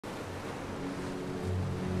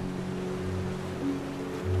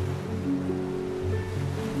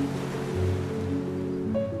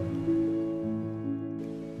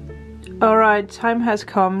Alright, time has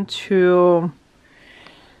come to,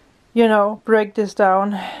 you know, break this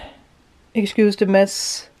down. Excuse the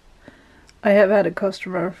mess. I have had a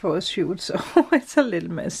customer for a shoot, so it's a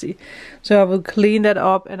little messy. So I will clean that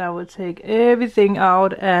up and I will take everything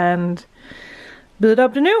out and build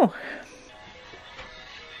up the new.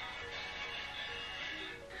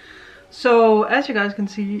 So as you guys can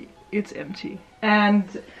see, it's empty. And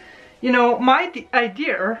you know, my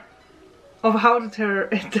idea of how to tear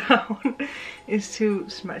it down is to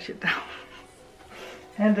smash it down.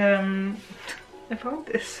 And I found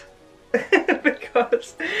this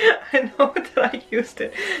because I know that I used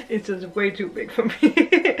it. It's just way too big for me.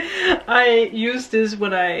 I used this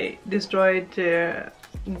when I destroyed the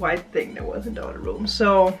white thing that was in the other room.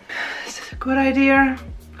 So is this a good idea?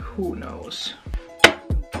 Who knows?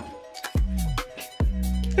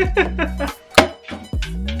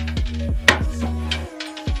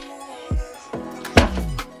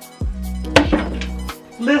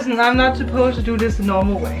 Listen, I'm not supposed to do this the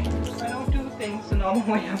normal way. I don't do things the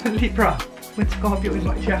normal way. I'm a Libra with Scorpio in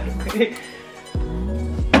my chart, okay?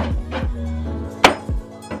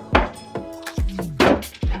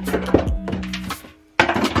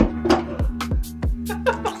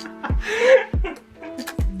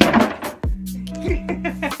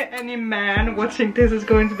 Any man watching this is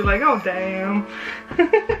going to be like, oh damn.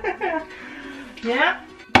 Yeah.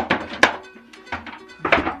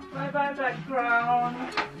 Bye background.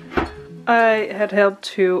 I had helped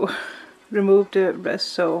to remove the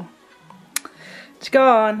rest, so it's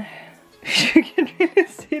gone. You can really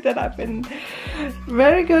see that I've been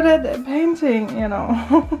very good at painting, you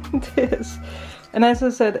know, this. And as I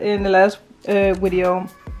said in the last video,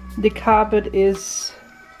 the carpet is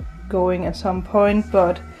going at some point,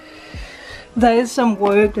 but there is some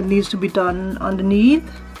work that needs to be done underneath.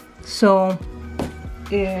 So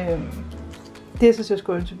this is just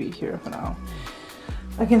going to be here for now.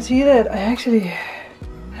 I can see that I actually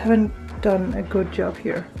haven't done a good job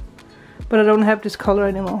here, but I don't have this color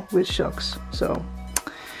anymore, which sucks. So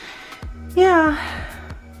yeah,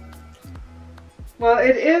 well,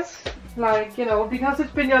 it is like, you know, because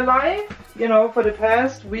it's been your life, you know, for the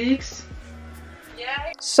past weeks.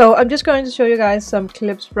 Yeah. So I'm just going to show you guys some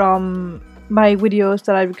clips from my videos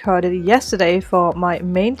that I recorded yesterday for my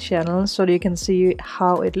main channel, so that you can see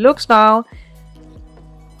how it looks now.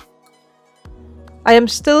 I am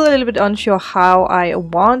still a little bit unsure how I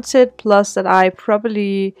want it, plus that I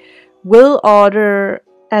probably will order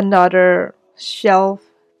another shelf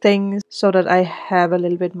thing so that I have a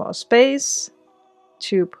little bit more space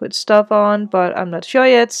to put stuff on, but I'm not sure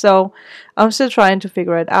yet, so I'm still trying to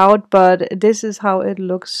figure it out. But this is how it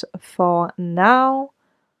looks for now.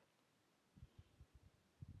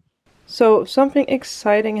 So something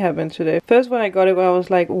exciting happened today. First when I got it, I was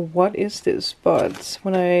like, what is this? But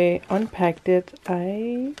when I unpacked it,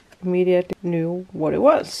 I immediately knew what it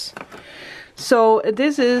was. So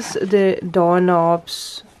this is the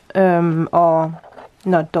doorknobs, or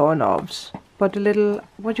not doorknobs, but the little,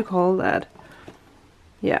 what do you call that?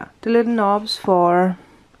 Yeah, the little knobs for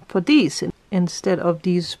these instead of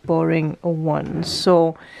these boring ones.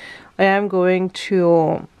 So I am going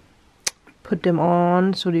to put them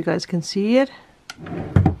on so you guys can see it,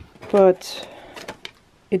 but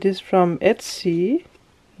it is from Etsy.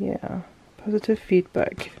 Yeah, positive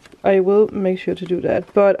feedback. I will make sure to do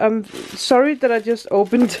that, but I'm sorry that I just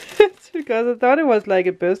opened it because I thought it was like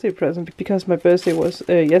a birthday present, because my birthday was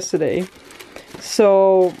yesterday.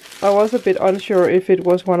 So I was a bit unsure if it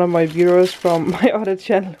was one of my viewers from my other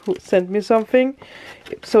channel who sent me something.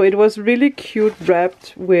 So it was really cute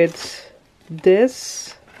wrapped with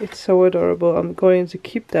this. It's so adorable. I'm going to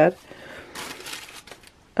keep that.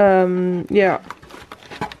 Yeah.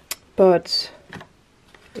 But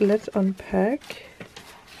let's unpack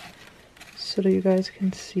so that you guys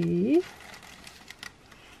can see.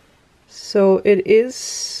 So it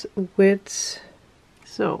is with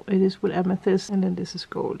amethyst, and then this is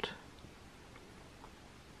gold.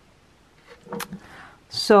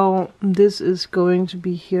 So this is going to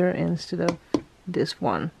be here instead of this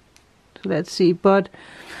one. So let's see, but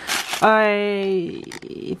I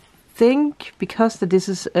think because this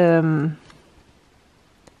is a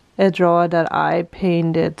drawer that I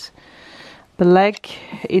painted black,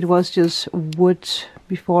 it was just wood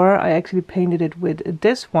before. I actually painted it with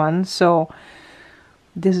this one, so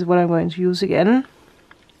this is what I'm going to use again.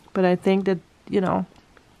 But I think that, you know,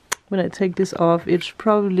 when I take this off, it's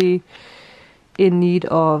probably in need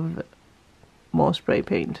of more spray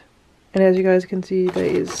paint. And as you guys can see, there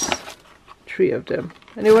is 3 of them,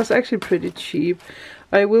 and it was actually pretty cheap.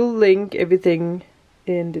 I will link everything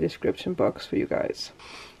in the description box for you guys.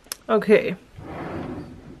 Okay,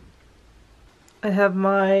 I have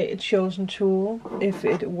my chosen tool. If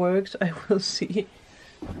it works, I will see.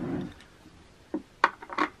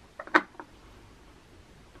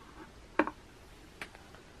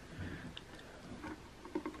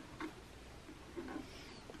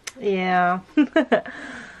 Yeah.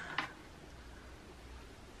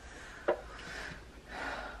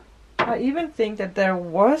 I even think that there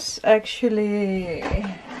was actually...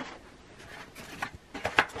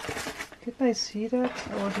 Did I see that?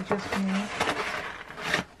 Or was it just me?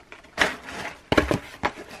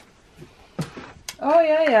 Oh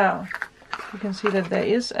yeah. You can see that there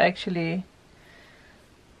is actually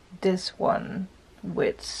this one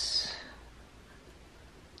width.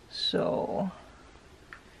 So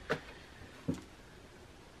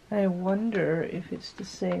I wonder if it's the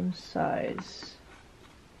same size.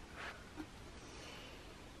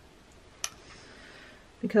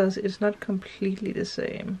 Because it's not completely the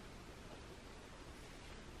same.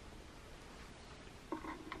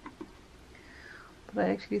 But I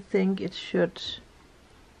actually think it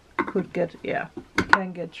could get, yeah,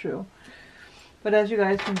 can get through. But as you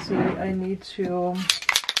guys can see, I need to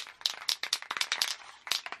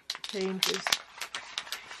paint this.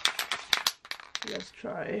 Let's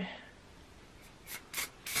try.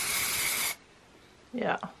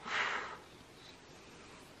 Yeah.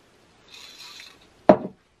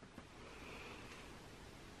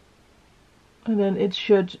 And then it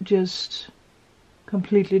should just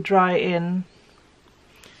completely dry in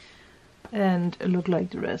and look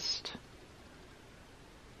like the rest.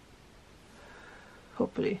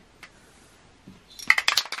 Hopefully.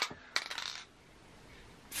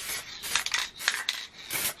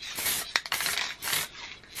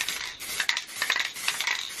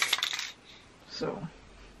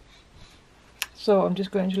 So I'm just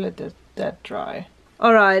going to let that dry.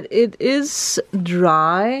 Alright, it is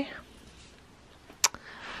dry.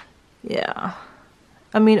 Yeah.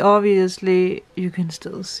 I mean, obviously you can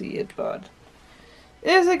still see it, but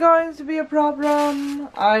is it going to be a problem?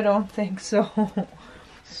 I don't think so.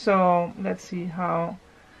 So let's see how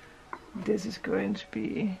this is going to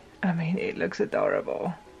be. I mean, it looks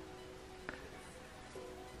adorable.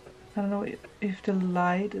 I don't know if the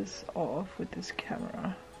light is off with this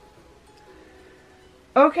camera.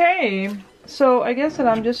 Okay, so I guess that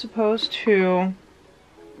I'm just supposed to,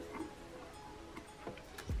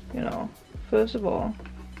 you know, first of all,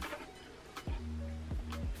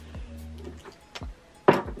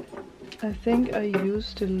 I think I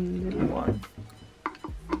used the little one.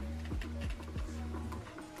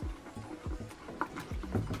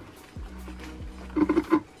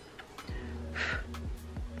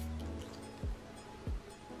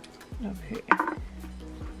 Okay.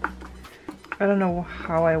 I don't know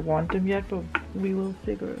how I want them yet, but we will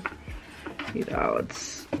figure it out.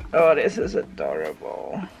 Oh, this is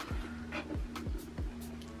adorable.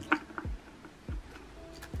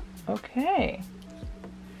 Okay.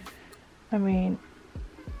 I mean,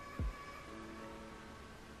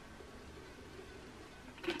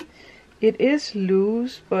 it is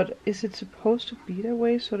loose, but is it supposed to be that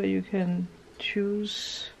way so that you can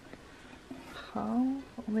choose how?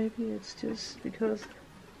 Or maybe it's just because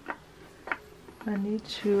I need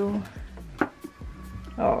to...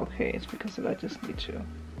 Oh, okay, it's because I just need to.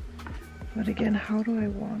 But again, how do I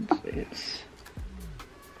want it?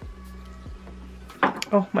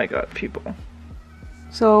 Oh my god, people.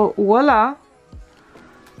 So, voila!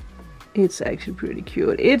 It's actually pretty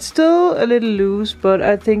cute. It's still a little loose, but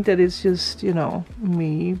I think that it's just, you know,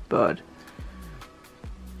 me. But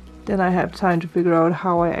then I have time to figure out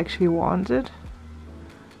how I actually want it.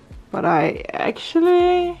 But I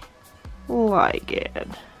actually like it.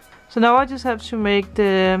 So now I just have to make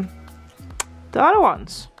the other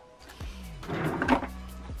ones.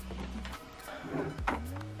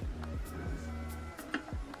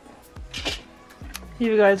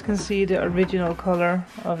 You guys can see the original color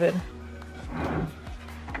of it.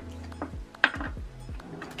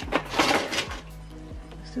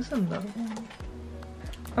 Is this another one?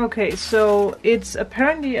 Okay, so it's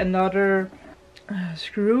apparently another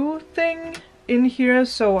screw thing in here,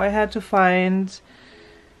 so I had to find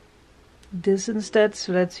this instead.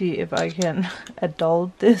 So let's see if I can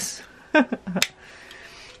adult this.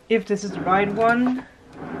 If this is the right one.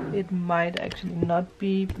 It might actually not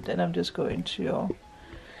be, but then I'm just going to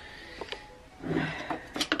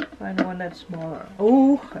find one that's smaller.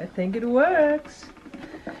 Oh, I think it works.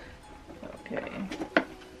 Okay.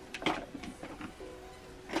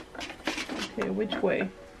 Okay, which way?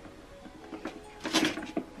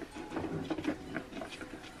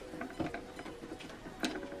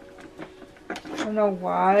 I don't know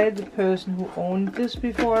why the person who owned this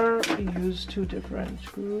before used two different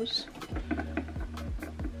screws.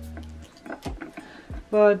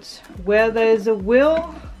 But where there is a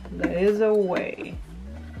will, there is a way.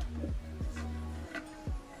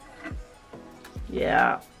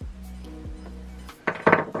 Yeah.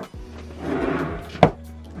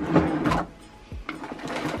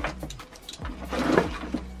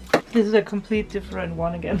 This is a complete different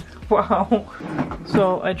one again. Wow.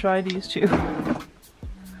 So I tried these two.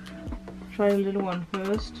 Try a little one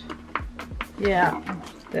first. Yeah,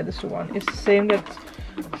 that is the one. It's the same that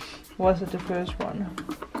was at the first one.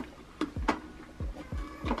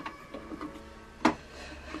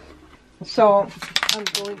 So I'm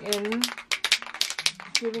going in,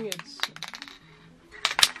 giving it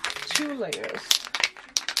 2 layers.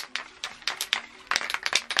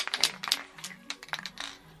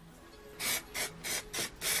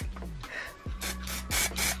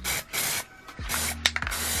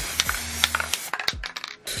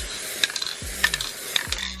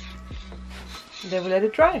 Then we let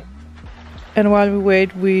it dry. And while we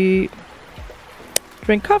wait, we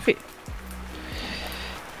drink coffee.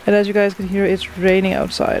 And as you guys can hear, it's raining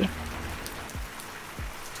outside.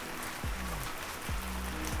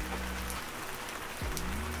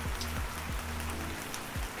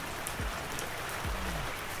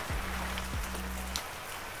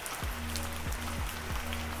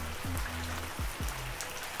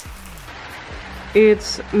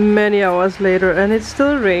 It's many hours later and it's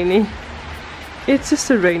still rainy. It's just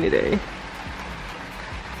a rainy day.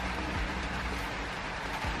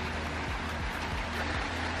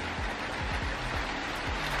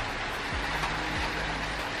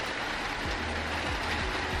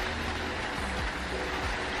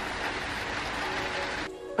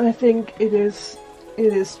 I think it is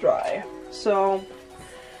dry. So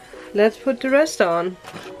let's put the rest on.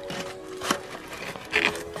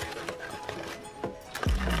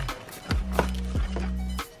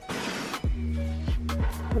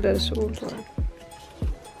 That is the old one.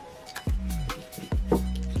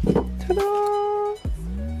 Ta-da!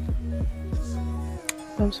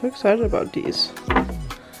 I'm so excited about these.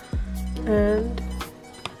 And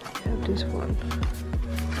I have this one.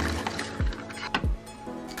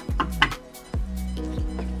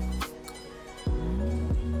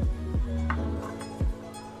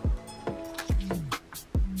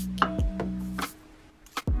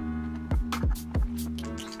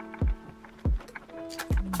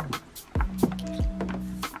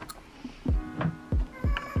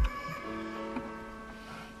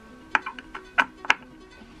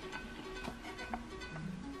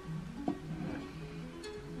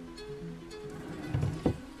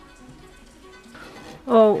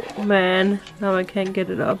 Oh man, now I can't get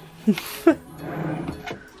it up.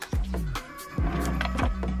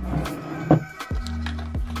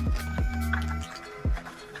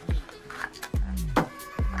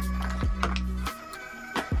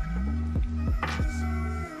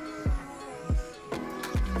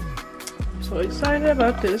 So excited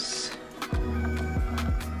about this.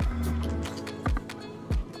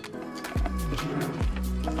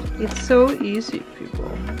 It's so easy,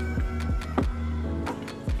 people.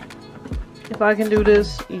 If I can do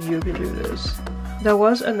this, you can do this. There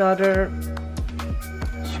was another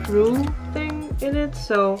screw thing in it,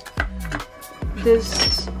 so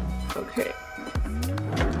this, okay.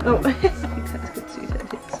 Oh, you guys can see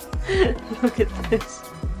that it's, look at this.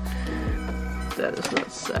 That is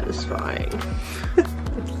not satisfying.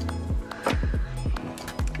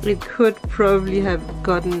 It could probably have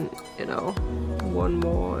gotten, you know, one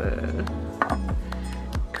more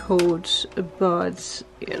coat, but,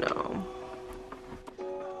 you know.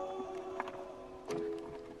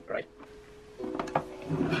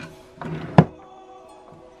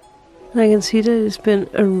 I can see that it's been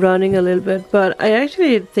running a little bit, but I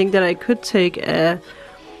actually think that I could take a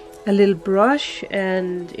little brush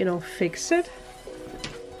and, you know, fix it.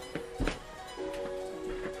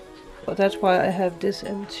 But that's why I have this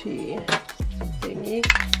empty thingy.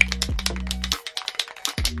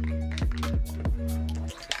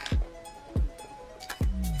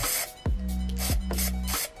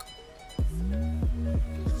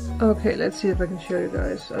 Okay, let's see if I can show you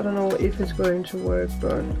guys. I don't know if it's going to work,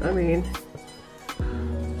 but I mean,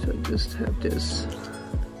 so just have this.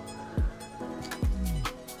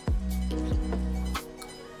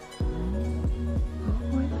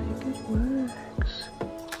 Oh, I think it works.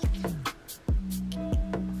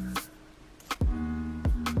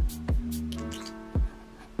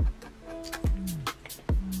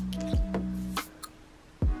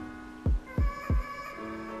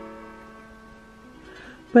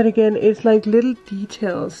 But again, it's like little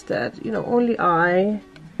details that, you know, only I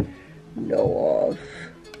know of.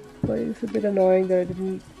 But it's a bit annoying that I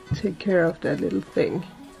didn't take care of that little thing.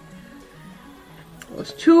 I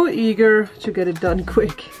was too eager to get it done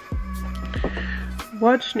quick.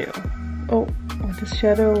 What's new? Oh, the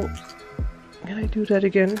shadow. Can I do that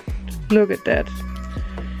again? Look at that.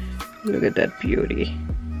 Look at that beauty.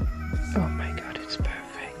 Oh my god, it's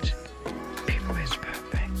perfect. People, it's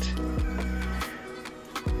perfect.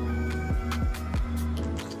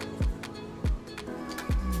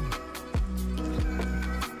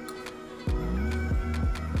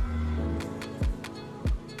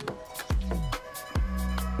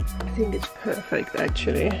 I think it's perfect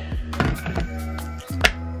actually.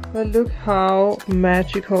 But look how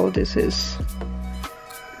magical this is.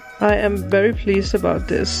 I am very pleased about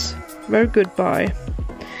this. Very good buy.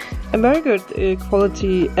 A very good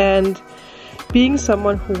quality, and being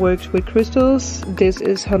someone who works with crystals, this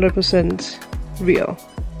is 100% real.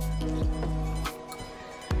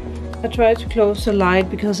 I tried to close the light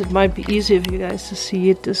because it might be easier for you guys to see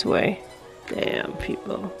it this way. Damn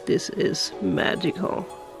people, this is magical.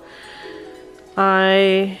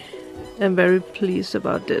 I am very pleased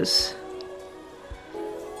about this.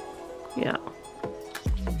 Yeah.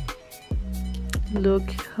 Look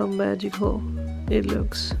how magical it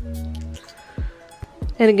looks.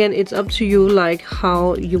 And again, it's up to you, like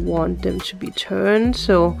how you want them to be turned.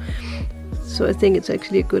 So I think it's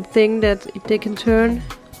actually a good thing that they can turn.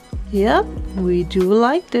 Yep, we do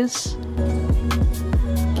like this.